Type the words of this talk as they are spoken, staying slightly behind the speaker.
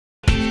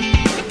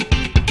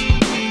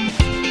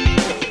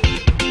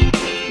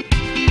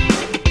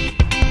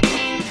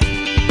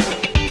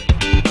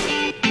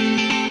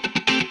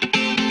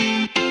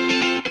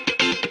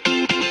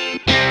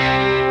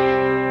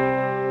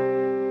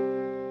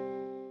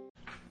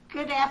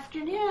Good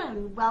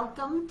afternoon.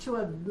 Welcome to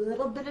A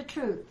Little Bit of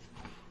Truth.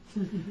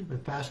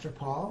 With Pastor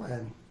Paul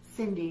and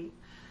Cindy.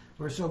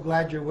 We're so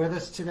glad you're with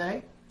us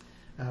today.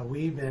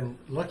 We've been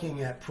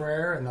looking at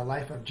prayer and the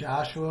life of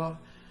Joshua.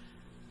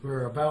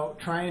 We're about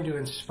trying to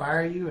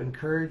inspire you,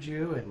 encourage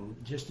you, and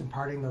just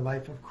imparting the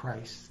life of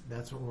Christ.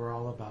 That's what we're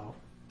all about.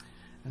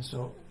 And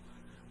so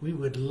we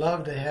would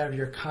love to have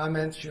your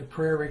comments, your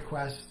prayer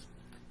requests,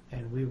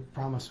 and we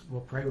promise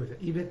we'll pray with it.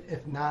 Even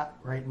if not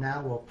right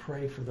now, we'll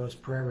pray for those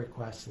prayer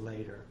requests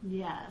later.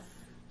 Yes.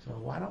 So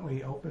why don't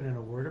we open in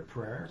a word of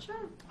prayer?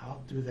 Sure.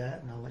 I'll do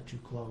that and I'll let you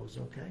close,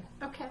 okay?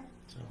 Okay.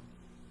 So,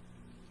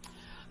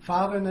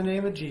 Father, in the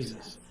name of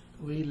Jesus,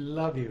 we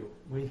love you.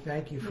 We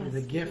thank you for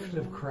the gift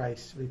of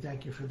Christ. We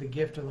thank you for the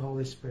gift of the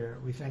Holy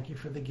Spirit. We thank you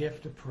for the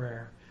gift of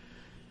prayer.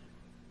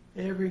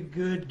 Every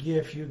good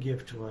gift you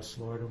give to us,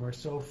 Lord, and we're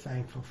so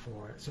thankful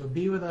for it. So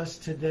be with us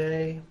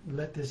today.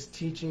 Let this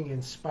teaching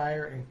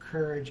inspire,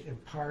 encourage,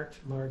 impart,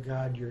 Lord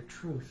God, your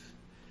truth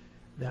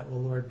that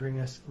will, Lord, bring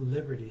us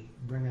liberty,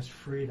 bring us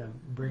freedom,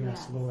 bring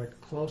us, Lord,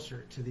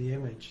 closer to the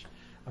image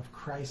of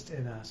Christ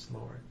in us,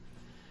 Lord.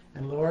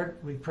 And Lord,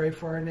 we pray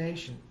for our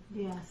nation.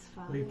 Yes,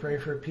 Father. We pray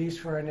for peace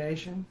for our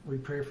nation. We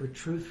pray for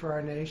truth for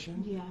our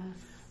nation. Yes.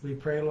 We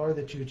pray, Lord,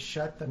 that you'd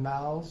shut the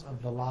mouths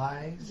of the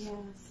lies. Yes.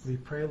 We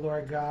pray,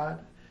 Lord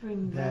God,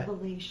 bring that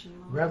revelation,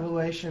 Lord.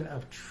 Revelation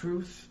of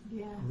truth,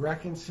 yes.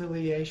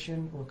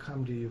 Reconciliation will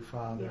come to you,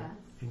 Father, yes.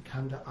 and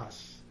come to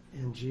us.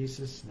 In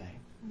Jesus' name.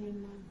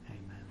 Amen.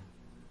 Amen.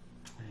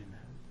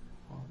 Amen.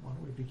 Well, why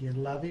don't we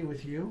begin, Lovey,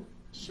 with you?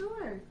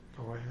 Sure.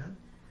 Go ahead.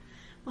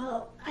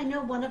 Well, I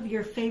know one of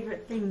your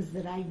favorite things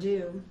that I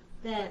do,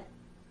 that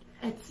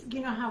it's, you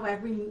know how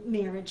every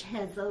marriage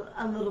has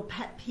a little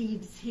pet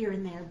peeves here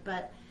and there,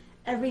 but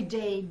every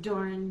day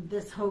during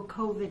this whole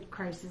COVID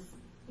crisis,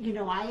 you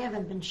know, I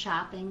haven't been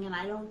shopping, and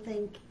I don't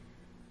think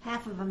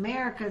half of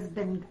America's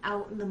been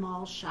out in the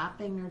mall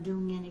shopping or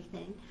doing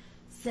anything.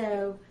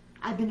 So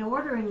I've been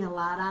ordering a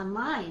lot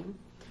online.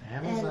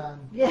 Amazon.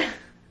 And, yeah.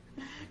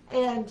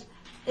 And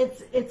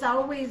it's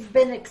always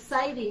been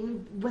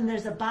exciting when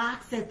there's a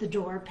box at the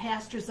door.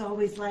 Pastor's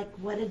always like,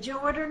 what did you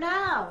order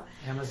now?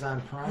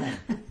 Amazon Prime.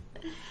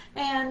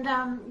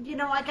 And, you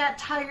know, I got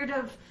tired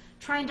of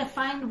trying to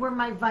find where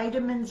my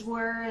vitamins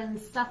were and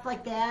stuff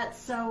like that.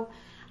 So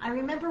I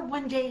remember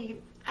one day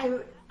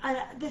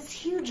this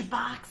huge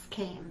box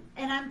came,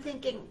 and I'm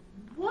thinking,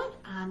 what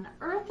on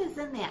earth is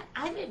in that?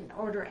 I didn't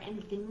order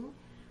anything.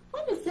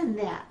 What is in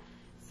that?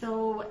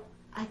 So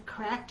I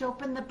cracked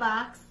open the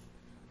box,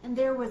 and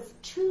there was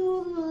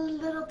two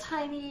little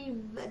tiny,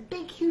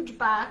 big, huge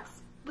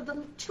box with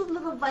two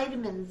little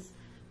vitamins,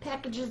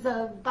 packages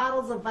of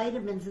bottles of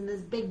vitamins in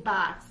this big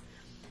box.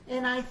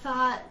 And I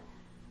thought,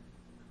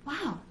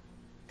 wow,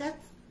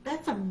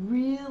 that's a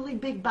really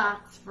big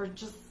box for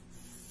just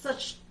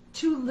such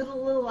two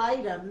little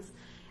items.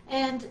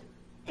 And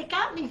it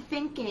got me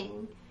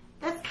thinking,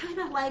 that's kind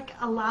of like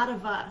a lot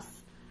of us.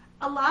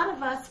 A lot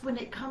of us, when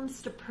it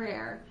comes to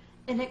prayer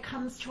and it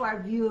comes to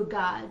our view of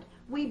God,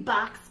 we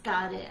box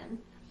God in.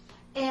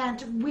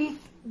 And we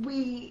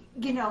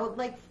you know,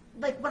 like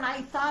when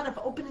I thought of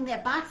opening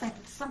that box, I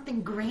thought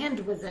something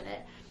grand was in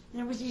it. And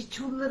there was these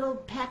two little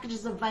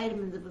packages of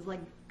vitamins. It was like,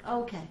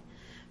 okay.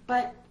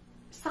 But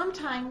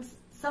sometimes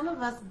some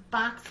of us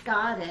box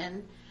God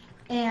in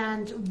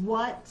and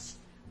what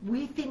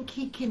we think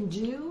he can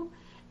do.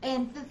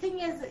 And the thing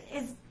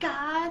is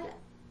God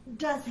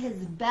does his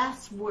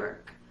best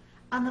work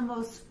on the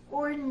most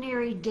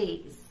ordinary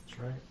days. That's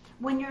right.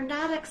 When you're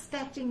not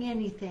expecting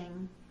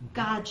anything,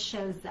 God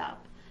shows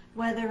up.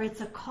 Whether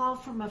it's a call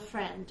from a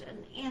friend,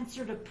 an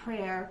answer to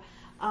prayer,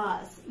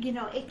 you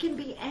know, it can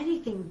be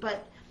anything.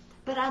 But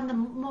on the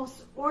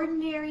most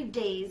ordinary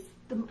days,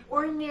 the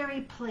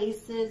ordinary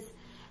places,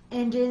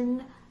 and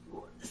in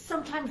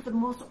sometimes the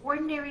most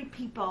ordinary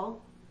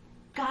people,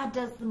 God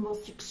does the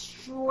most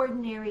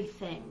extraordinary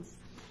things.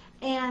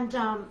 And,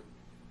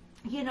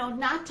 you know,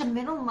 not to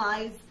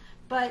minimize,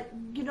 but,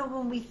 you know,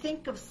 when we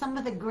think of some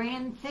of the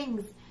grand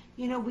things,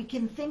 you know, we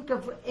can think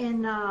of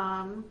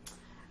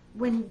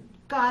when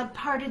God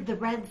parted the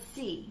Red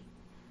Sea.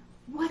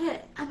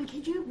 I mean,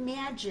 can you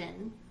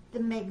imagine the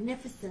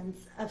magnificence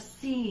of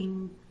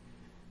seeing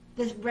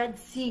the Red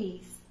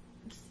Sea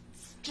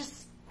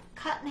just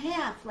cut in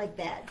half like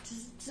that,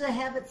 to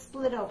have it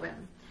split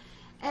open?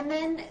 And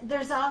then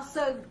there's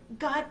also,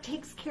 God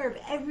takes care of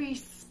every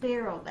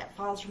sparrow that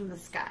falls from the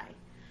sky.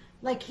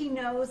 Like he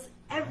knows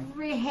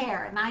every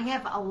hair, and I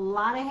have a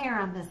lot of hair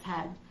on this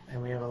head.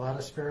 And we have a lot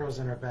of sparrows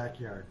in our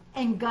backyard.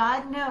 And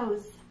God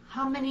knows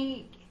how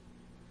many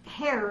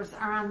hairs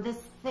are on this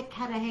thick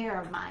head of hair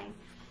of mine.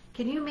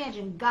 Can you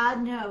imagine?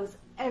 God knows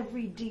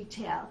every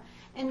detail.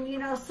 And you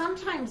know,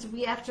 sometimes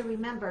we have to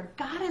remember,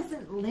 God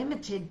isn't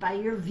limited by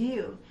your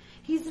view.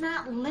 He's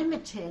not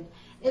limited.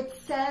 It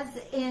says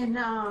in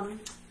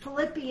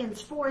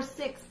Philippians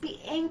 4:6,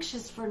 be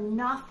anxious for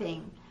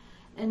nothing.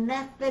 And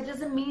that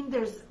doesn't mean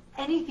there's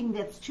anything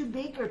that's too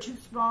big or too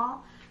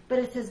small, but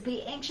it says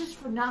be anxious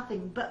for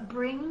nothing, but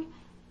bring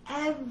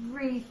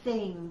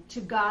everything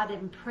to God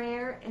in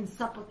prayer and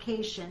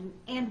supplication,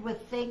 and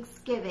with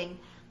thanksgiving,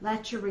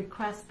 let your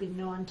requests be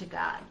known to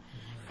God.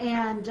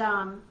 And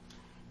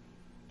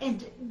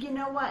you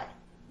know what?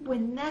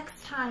 When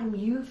next time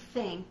you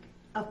think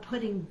of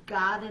putting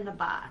God in a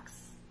box,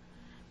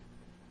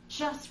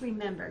 just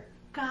remember,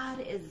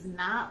 God is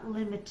not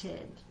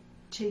limited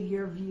to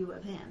your view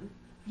of him.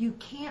 You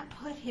can't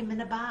put him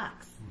in a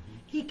box. Mm-hmm.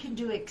 He can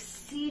do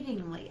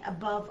exceedingly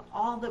above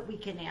all that we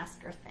can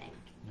ask or think.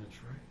 That's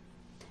right.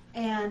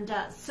 And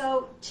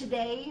so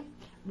today,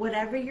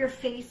 whatever you're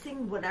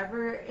facing,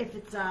 whatever, if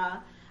it's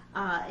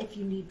if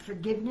you need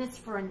forgiveness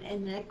for an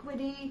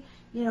iniquity,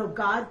 you know,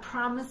 God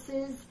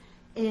promises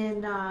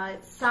in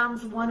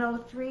Psalms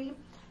 103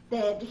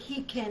 that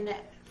he can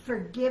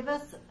forgive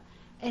us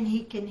and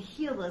he can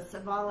heal us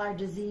of all our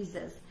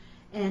diseases.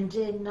 And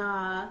in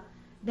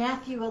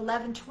Matthew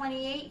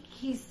 11:28,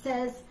 he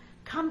says,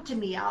 "Come to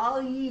me,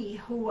 all ye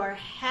who are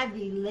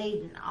heavy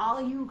laden,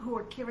 all you who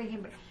are carrying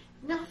him."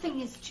 Nothing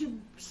is too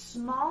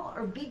small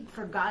or big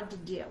for God to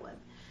deal with.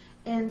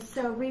 And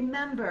so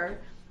remember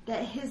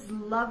that his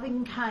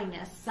loving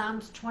kindness,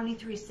 Psalms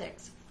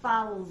 23:6,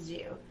 follows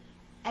you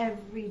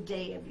every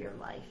day of your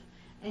life.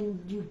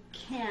 And you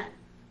can't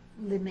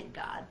limit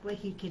God, what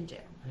he can do.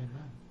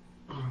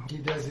 Amen. He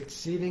does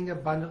exceeding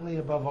abundantly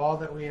above all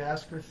that we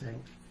ask or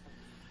think.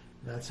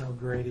 That's how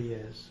great he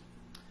is.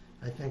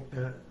 I think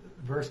the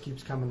verse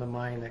keeps coming to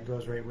mind that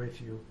goes right with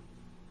you.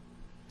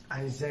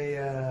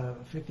 Isaiah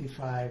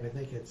 55, I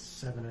think it's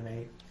 7 and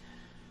 8.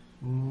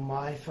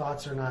 My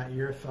thoughts are not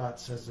your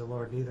thoughts, says the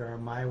Lord, neither are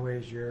my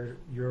ways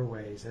your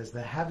ways. As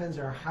the heavens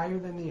are higher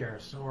than the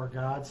earth, so are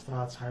God's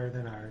thoughts higher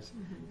than ours,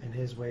 and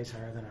his ways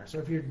higher than ours. So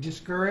if you're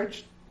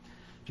discouraged,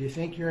 if you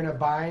think you're in a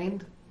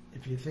bind,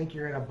 if you think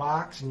you're in a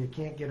box and you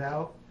can't get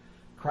out,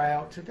 cry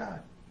out to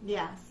God.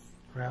 Yes.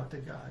 Cry out to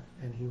God,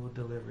 and he will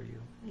deliver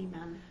you.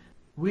 Amen.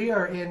 We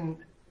are in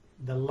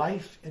the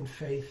life and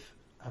faith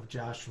of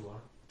Joshua.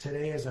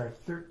 Today is our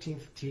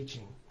 13th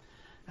teaching.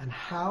 And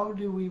how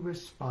do we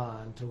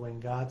respond to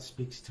when God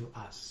speaks to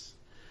us?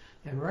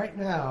 And right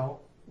now,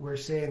 we're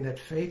saying that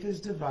faith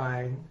is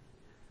divine,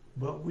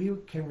 but we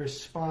can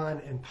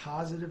respond in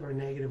positive or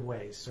negative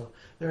ways. So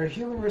there are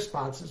human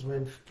responses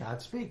when God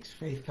speaks.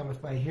 Faith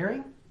cometh by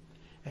hearing,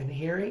 and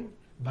hearing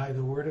by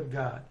the word of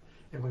God.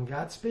 And when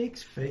God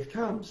speaks, faith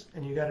comes,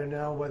 and you got to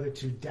know whether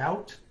to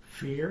doubt,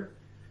 fear,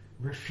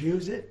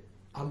 refuse it,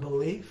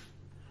 unbelief,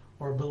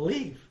 or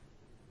believe.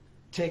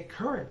 Take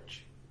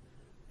courage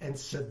and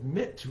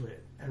submit to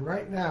it. And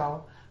right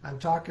now, I'm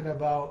talking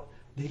about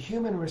the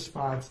human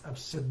response of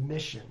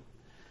submission.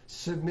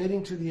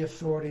 Submitting to the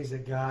authorities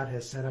that God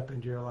has set up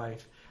into your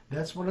life.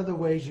 That's one of the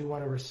ways you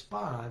want to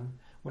respond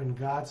when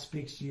God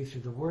speaks to you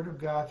through the Word of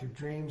God, through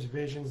dreams,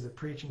 visions, the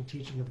preaching,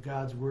 teaching of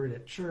God's Word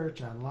at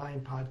church,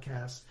 online,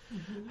 podcasts.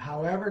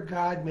 However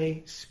God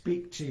may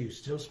speak to you,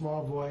 still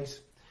small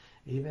voice,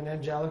 even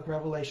angelic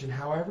revelation,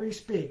 however he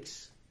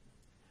speaks,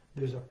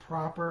 there's a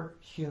proper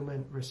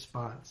human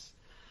response.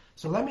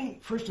 So let me,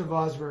 first of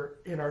all, as we're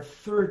in our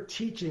third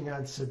teaching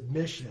on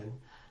submission,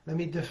 let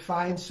me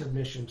define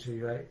submission to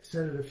you. I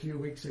said it a few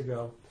weeks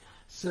ago.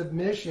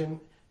 Submission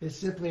is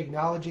simply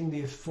acknowledging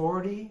the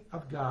authority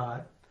of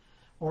God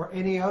or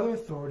any other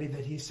authority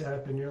that he set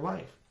up in your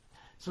life.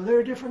 So there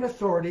are different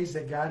authorities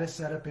that God has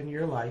set up in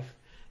your life,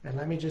 and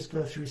let me just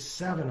go through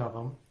 7 of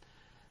them.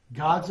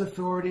 God's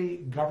authority,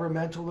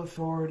 governmental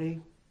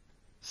authority,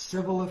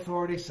 civil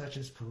authority such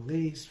as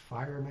police,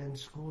 firemen,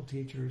 school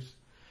teachers,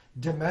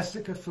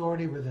 domestic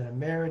authority within a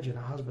marriage and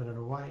a husband and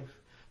a wife,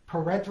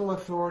 parental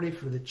authority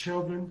for the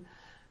children.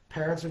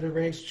 Parents are to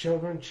raise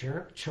children.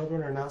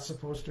 Children are not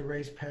supposed to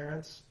raise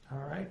parents. All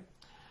right.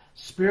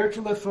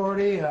 Spiritual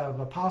authority of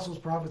apostles,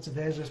 prophets,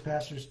 evangelists,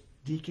 pastors,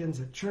 deacons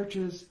at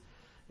churches,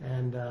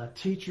 and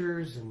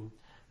teachers. And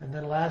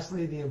then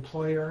lastly, the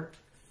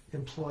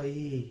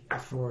employee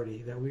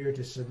authority, that we are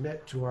to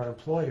submit to our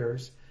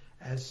employers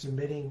as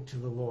submitting to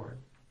the Lord.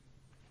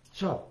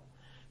 So,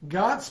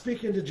 God's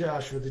speaking to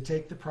Joshua to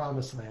take the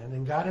promised land,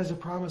 and God has a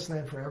promised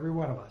land for every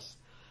one of us.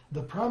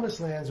 The promised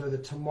lands are the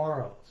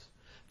tomorrows,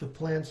 the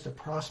plans to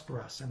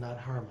prosper us and not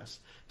harm us,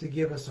 to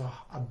give us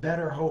a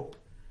better hope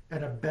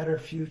and a better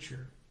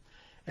future.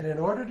 And in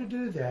order to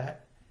do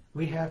that,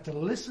 we have to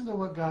listen to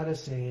what God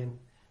is saying.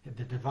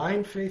 The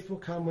divine faith will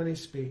come when he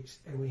speaks,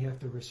 and we have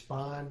to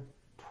respond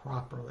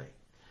properly.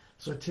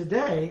 So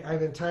today,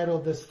 I've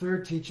entitled this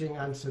third teaching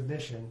on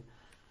submission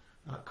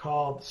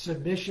called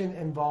Submission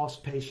Involves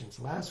Patience.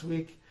 Last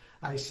week,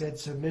 I said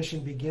submission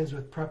begins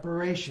with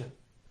preparation.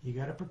 You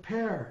got to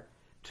prepare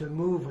to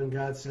move when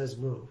God says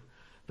move.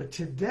 But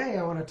today,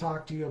 I want to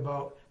talk to you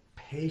about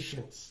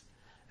patience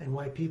and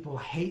why people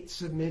hate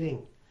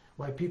submitting,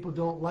 why people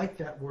don't like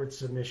that word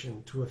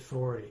submission to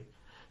authority.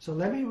 So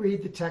let me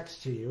read the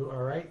text to you,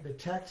 all right? The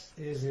text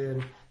is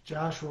in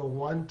Joshua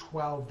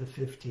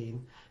 1:12-15,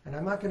 and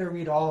I'm not going to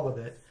read all of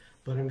it,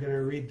 but I'm going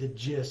to read the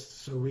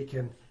gist so we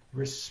can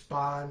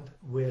respond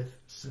with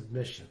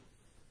submission.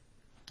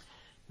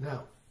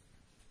 Now,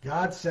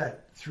 God said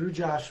through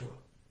Joshua,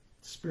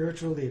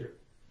 spiritual leader,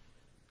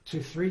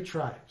 to 3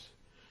 tribes.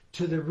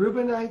 To the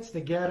Reubenites,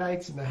 the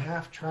Gadites, and the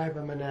half-tribe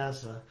of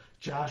Manasseh,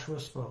 Joshua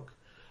spoke,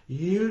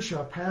 "You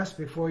shall pass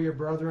before your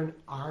brethren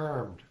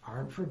armed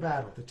for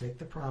battle to take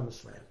the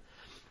promised land,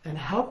 and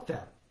help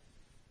them,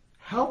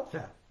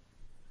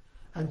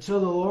 until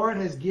the Lord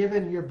has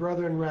given your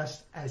brethren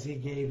rest as he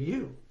gave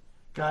you.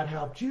 God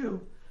helped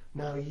you,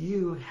 now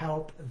you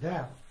help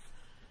them.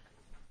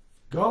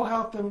 Go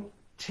help them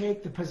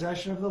take the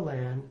possession of the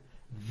land,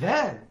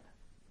 then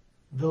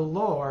the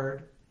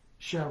Lord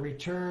shall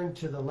return you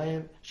to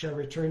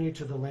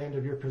the land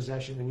of your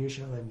possession, and you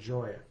shall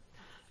enjoy it."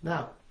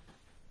 Now,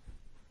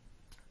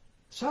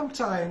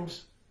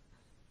 sometimes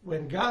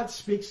when God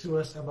speaks to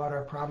us about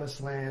our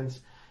promised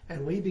lands,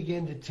 and we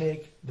begin to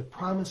take the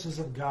promises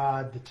of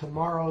God, the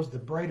tomorrows, the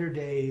brighter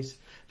days,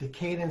 the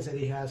Canaans that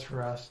he has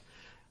for us,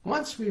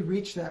 once we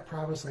reach that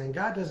promised land,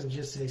 God doesn't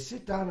just say,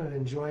 sit down and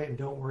enjoy it and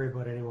don't worry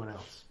about anyone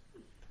else.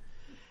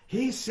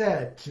 He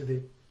said to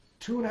the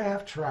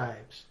 2.5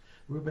 tribes,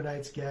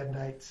 Reubenites,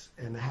 Gadites,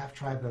 and the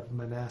half-tribe of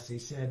Manasseh, he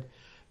said,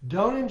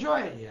 don't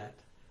enjoy it yet.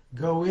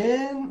 Go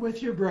in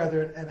with your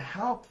brethren and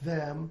help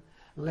them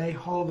lay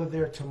hold of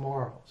their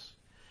tomorrows.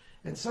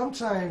 And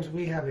sometimes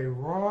we have a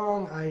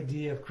wrong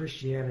idea of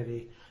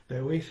Christianity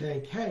that we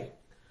think, hey,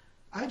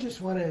 I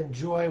just want to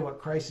enjoy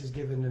what Christ has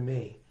given to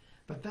me.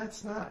 But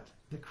that's not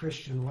the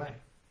Christian way.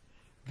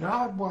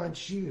 God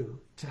wants you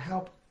to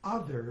help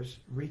others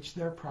reach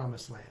their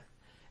promised land.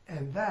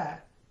 And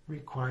that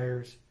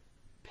requires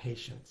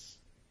patience.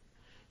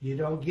 You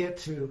don't get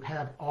to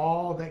have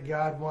all that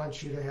God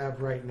wants you to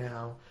have right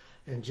now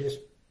and just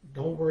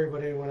don't worry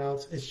about anyone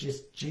else. It's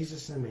just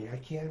Jesus and me. I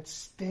can't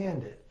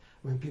stand it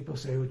when people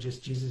say, oh,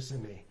 just Jesus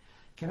and me.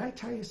 Can I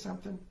tell you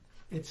something?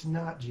 It's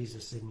not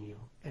Jesus in you.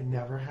 It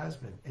never has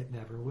been. It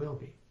never will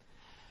be.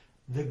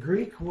 The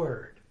Greek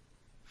word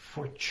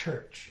for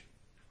church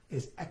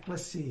is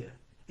ekklesia.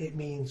 It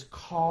means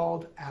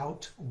called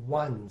out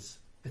ones.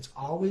 It's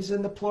always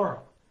in the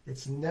plural.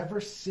 It's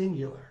never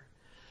singular.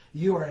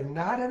 You are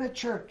not in a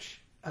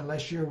church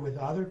unless you're with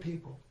other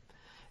people.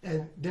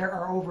 And there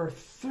are over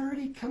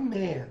 30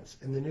 commands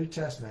in the New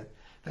Testament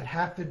that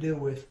have to do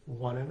with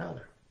one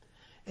another.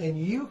 And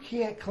you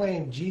can't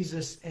claim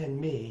Jesus and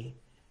me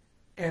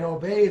and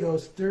obey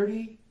those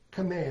 30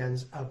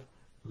 commands of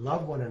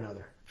love one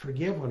another,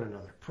 forgive one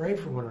another, pray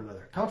for one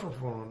another, comfort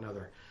for one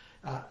another,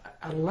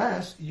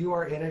 unless you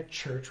are in a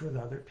church with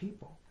other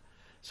people.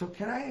 So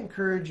can I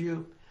encourage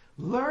you,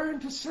 learn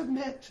to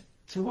submit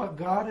to what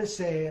God is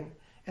saying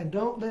and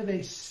don't live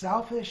a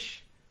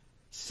selfish,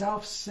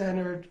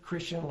 self-centered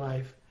Christian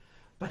life,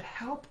 but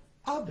help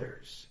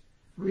others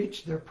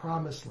reach their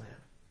promised land.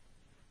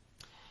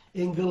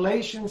 In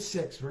Galatians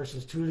 6,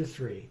 verses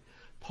 2-3,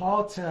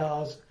 Paul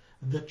tells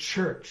the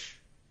church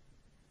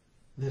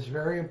this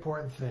very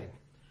important thing.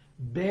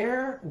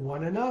 Bear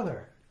one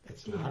another.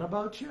 It's not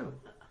about you.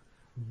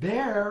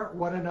 Bear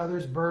one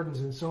another's burdens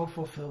and so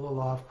fulfill the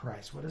law of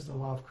Christ. What is the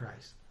law of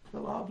Christ? The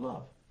law of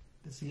love.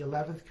 It's the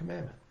 11th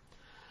commandment.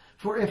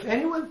 For if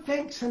anyone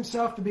thinks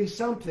himself to be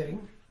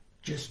something,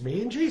 just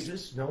me and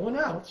Jesus, no one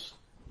else,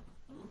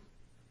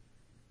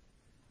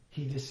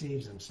 he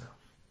deceives himself.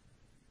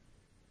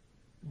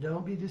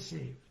 Don't be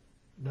deceived.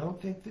 Don't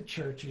think the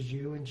church is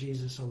you and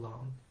Jesus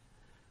alone.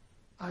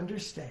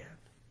 Understand,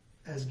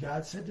 as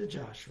God said to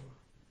Joshua,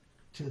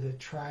 to the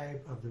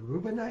tribe of the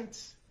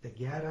Reubenites, the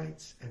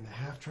Gadites, and the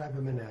half-tribe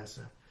of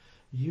Manasseh,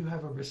 you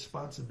have a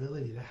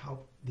responsibility to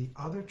help the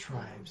other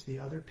tribes, the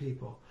other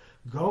people,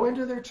 go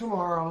into their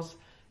tomorrows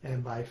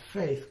and by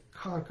faith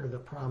conquer the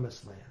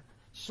promised land.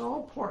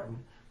 So important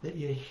that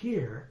you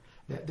hear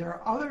that there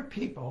are other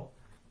people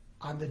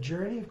on the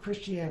journey of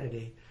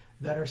Christianity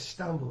that are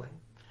stumbling.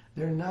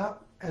 They're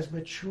not as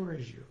mature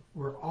as you.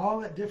 We're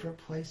all at different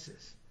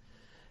places.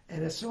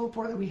 And it's so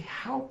important that we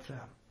help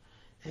them.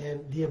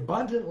 And the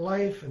abundant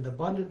life and the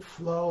abundant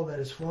flow that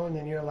is flowing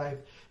in your life,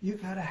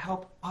 you've got to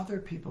help other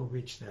people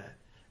reach that.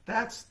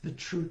 That's the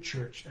true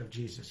church of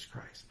Jesus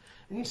Christ.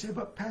 And you say,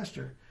 but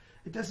Pastor,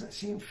 it doesn't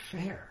seem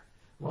fair.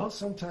 Well,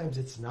 sometimes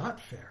it's not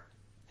fair.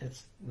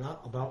 It's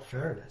not about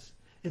fairness.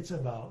 It's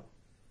about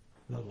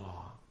the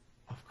law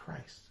of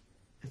Christ.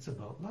 It's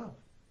about love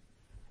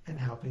and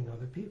helping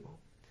other people.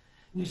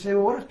 And you say,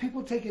 well, what if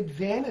people take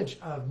advantage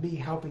of me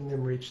helping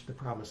them reach the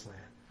promised land?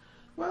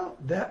 Well,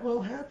 that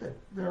will happen.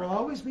 There will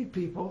always be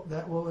people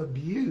that will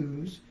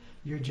abuse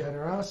your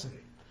generosity.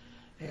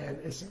 And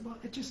it's, well,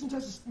 it just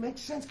doesn't make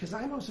sense because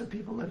I know some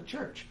people in the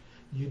church.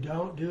 You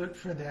don't do it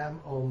for them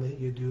only,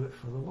 you do it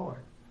for the Lord.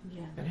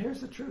 Yeah. And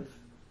here's the truth.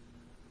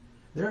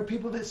 There are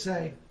people that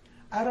say,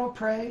 I don't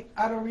pray,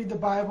 I don't read the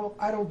Bible,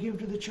 I don't give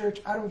to the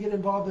church, I don't get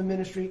involved in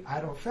ministry,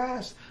 I don't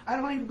fast, I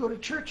don't even go to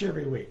church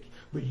every week.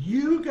 But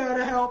you got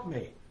to help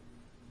me.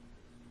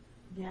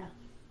 Yeah.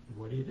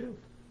 What do?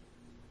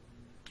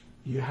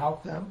 You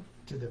help them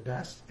to the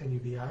best and you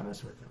be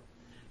honest with them.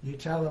 You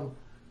tell them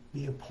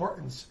the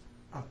importance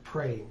of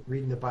praying,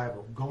 reading the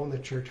Bible, going to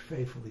church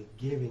faithfully,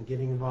 giving,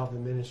 getting involved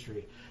in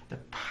ministry, the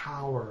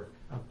power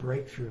of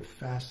breakthrough of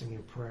fasting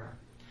and prayer.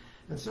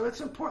 And so it's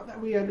important that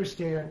we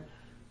understand,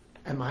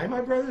 am I my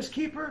brother's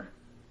keeper?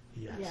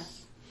 Yes.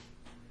 Yes.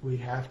 We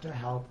have to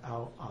help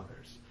out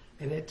others.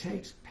 And it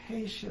takes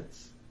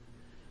patience.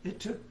 It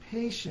took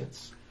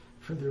patience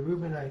for the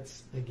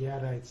Reubenites, the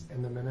Gadites,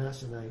 and the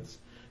Manassanites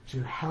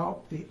to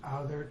help the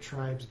other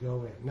tribes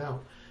go in.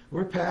 Now,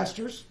 we're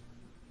pastors.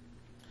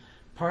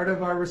 Part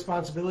of our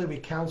responsibility, we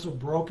counsel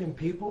broken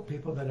people,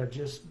 people that are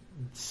just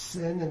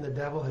sin and the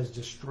devil has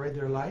destroyed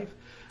their life.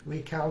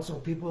 We counsel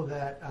people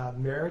that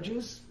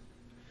marriages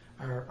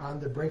are on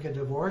the brink of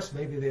divorce.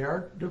 Maybe they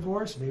are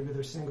divorced. Maybe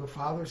they're single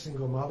fathers,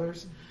 single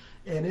mothers.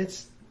 And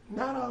it's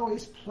not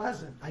always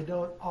pleasant. I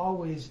don't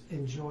always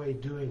enjoy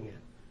doing it.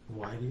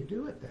 Why do you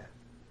do it then?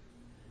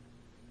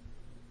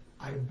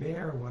 I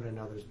bear one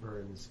another's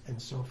burdens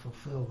and so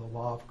fulfill the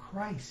law of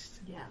Christ.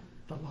 Yeah.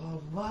 The law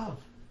of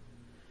love.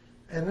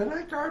 And then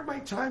I guard my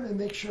time and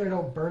make sure I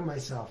don't burn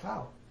myself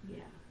out.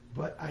 Yeah.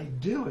 But I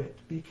do it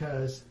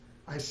because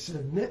I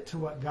submit to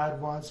what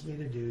God wants me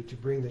to do to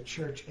bring the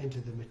church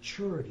into the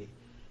maturity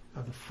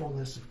of the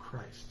fullness of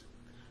Christ.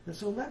 And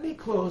so let me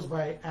close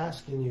by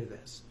asking you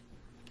this.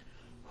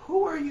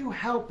 Who are you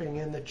helping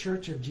in the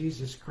Church of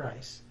Jesus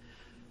Christ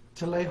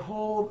to lay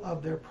hold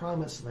of their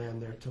promised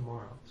land, their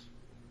tomorrows?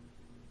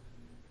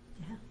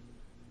 Yeah.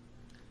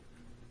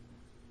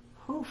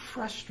 Who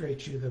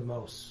frustrates you the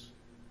most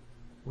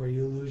where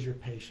you lose your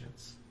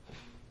patience?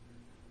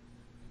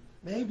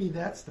 Maybe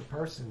that's the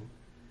person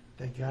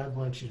that God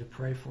wants you to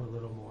pray for a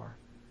little more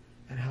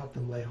and help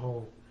them lay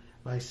hold.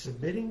 By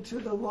submitting to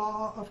the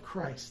law of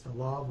Christ, the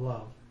law of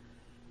love,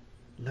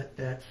 let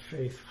that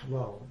faith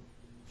flow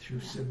through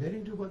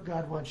submitting to what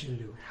God wants you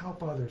to do.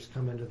 Help others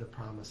come into the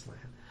promised land.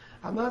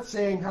 I'm not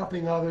saying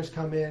helping others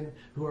come in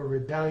who are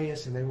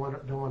rebellious and they don't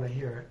want to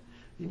hear it.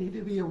 You need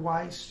to be a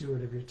wise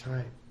steward of your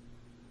time.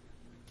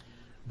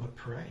 But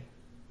pray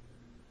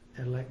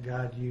and let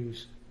God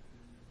use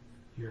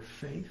your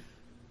faith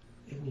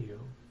in you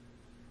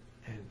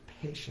and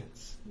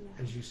patience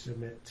as you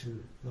submit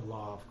to the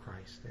law of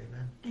Christ.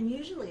 Amen. And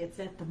usually it's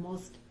at the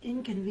most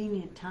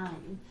inconvenient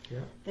time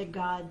that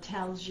God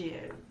tells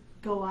you,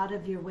 go out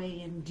of your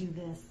way and do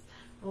this,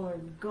 or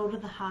go to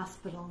the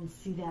hospital and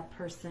see that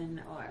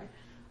person, or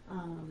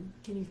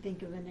can you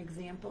think of an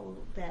example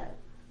that?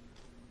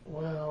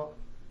 Well,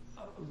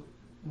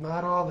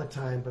 not all the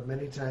time, but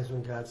many times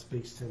when God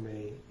speaks to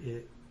me,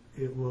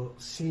 it will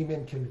seem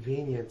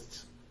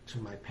inconvenient to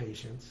my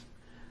patience.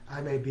 I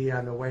may be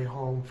on the way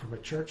home from a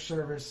church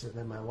service, and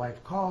then my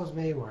wife calls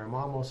me where I'm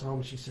almost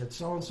home. She said,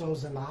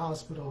 so-and-so's in the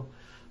hospital.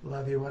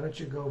 Love you. Why don't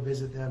you go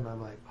visit them?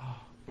 I'm like,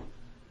 oh.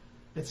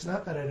 It's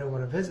not that I don't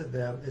want to visit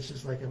them. It's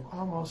just like I'm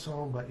almost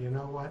home, but you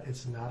know what?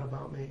 It's not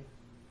about me.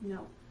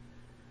 No.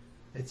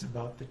 It's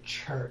about the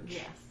church.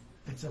 Yes.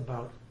 It's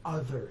about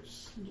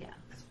others. Yeah.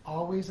 It's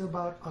always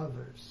about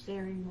others.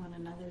 Bearing one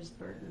another's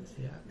burdens.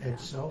 Yeah. And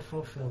so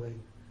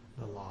fulfilling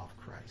the law of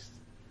Christ.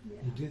 Yeah.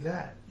 You do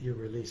that, you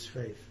release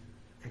faith,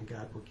 and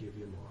God will give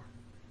you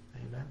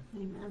more. Amen?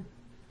 Amen.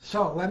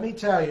 So let me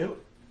tell you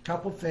a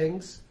couple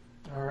things,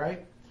 all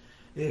right?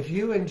 If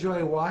you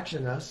enjoy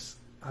watching us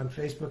on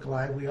Facebook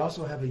Live, we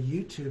also have a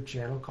YouTube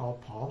channel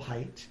called Paul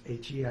Heidt,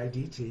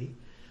 H-E-I-D-T,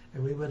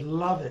 and we would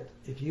love it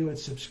if you would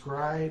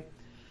subscribe,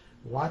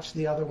 watch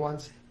the other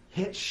ones,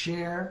 hit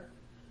share,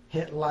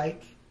 hit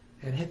like,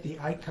 and hit the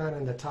icon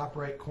in the top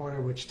right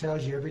corner, which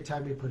tells you every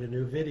time we put a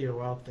new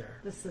video out there.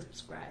 To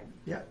subscribe.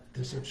 Yep,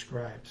 to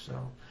subscribe.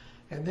 So,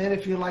 and then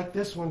if you like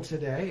this one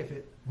today, if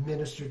it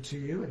ministered to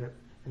you and it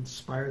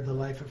inspired the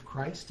life of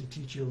Christ to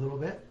teach you a little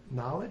bit,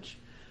 knowledge,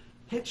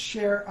 hit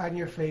share on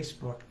your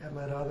Facebook and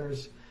let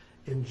others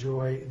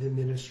enjoy the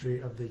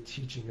ministry of the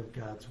teaching of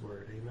God's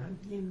Word. Amen?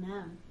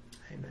 Amen.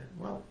 Amen.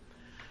 Well,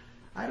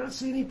 I don't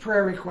see any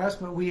prayer requests,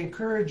 but we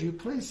encourage you,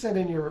 please send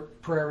in your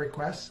prayer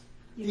requests.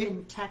 You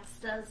can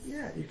text us.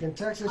 Yeah, you can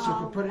text us. You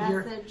can put it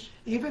here. Message.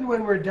 Even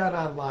when we're done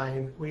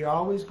online, we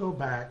always go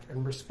back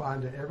and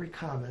respond to every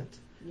comment.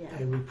 Yeah.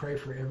 And we pray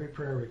for every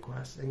prayer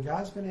request. And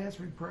God's been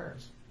answering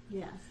prayers.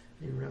 Yes.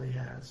 He really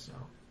has. So,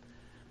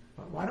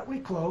 but why don't we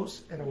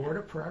close in a word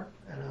of prayer,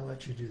 and I'll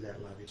let you do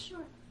that, Lovey.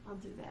 Sure, I'll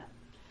do that.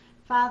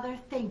 Father,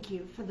 thank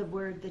you for the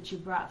word that you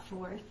brought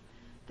forth.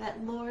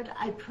 That, Lord,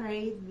 I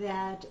pray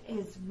that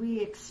as we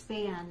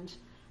expand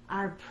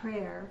our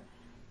prayer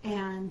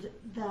and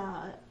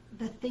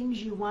the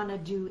things you want to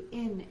do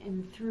in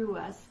and through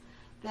us,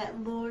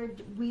 that,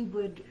 Lord, we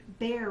would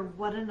bear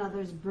one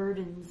another's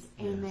burdens,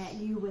 and that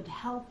you would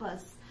help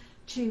us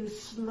to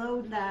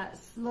slow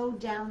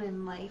down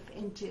in life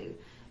and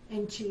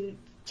to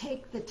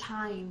take the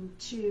time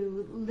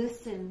to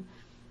listen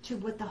to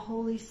what the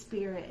Holy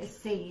Spirit is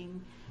saying,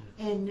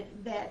 and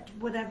that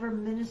whatever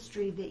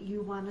ministry that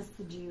you want us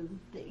to do,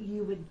 that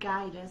you would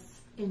guide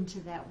us into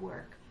that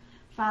work.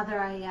 Father,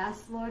 I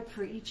ask, Lord,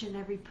 for each and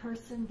every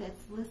person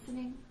that's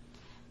listening,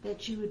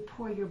 that you would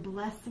pour your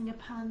blessing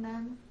upon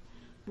them,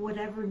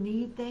 whatever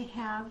need they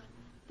have,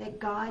 that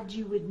God,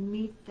 you would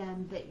meet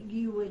them, that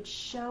you would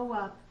show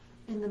up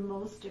in the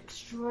most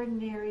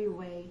extraordinary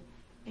way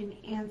and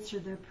answer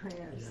their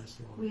prayers. Yes,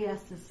 Lord. We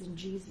ask this in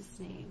Jesus'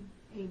 name.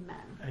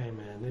 Amen.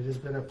 Amen. It has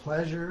been a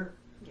pleasure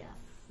Yes.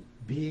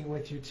 being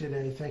with you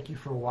today. Thank you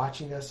for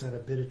watching us at A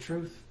Bit of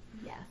Truth.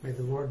 Yes. May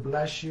the Lord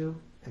bless you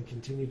and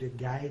continue to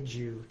guide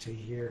you to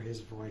hear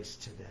his voice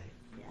today.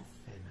 Yes.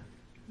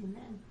 Amen.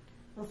 Amen.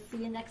 We'll see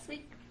you next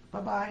week.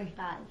 Bye-bye.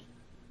 Bye.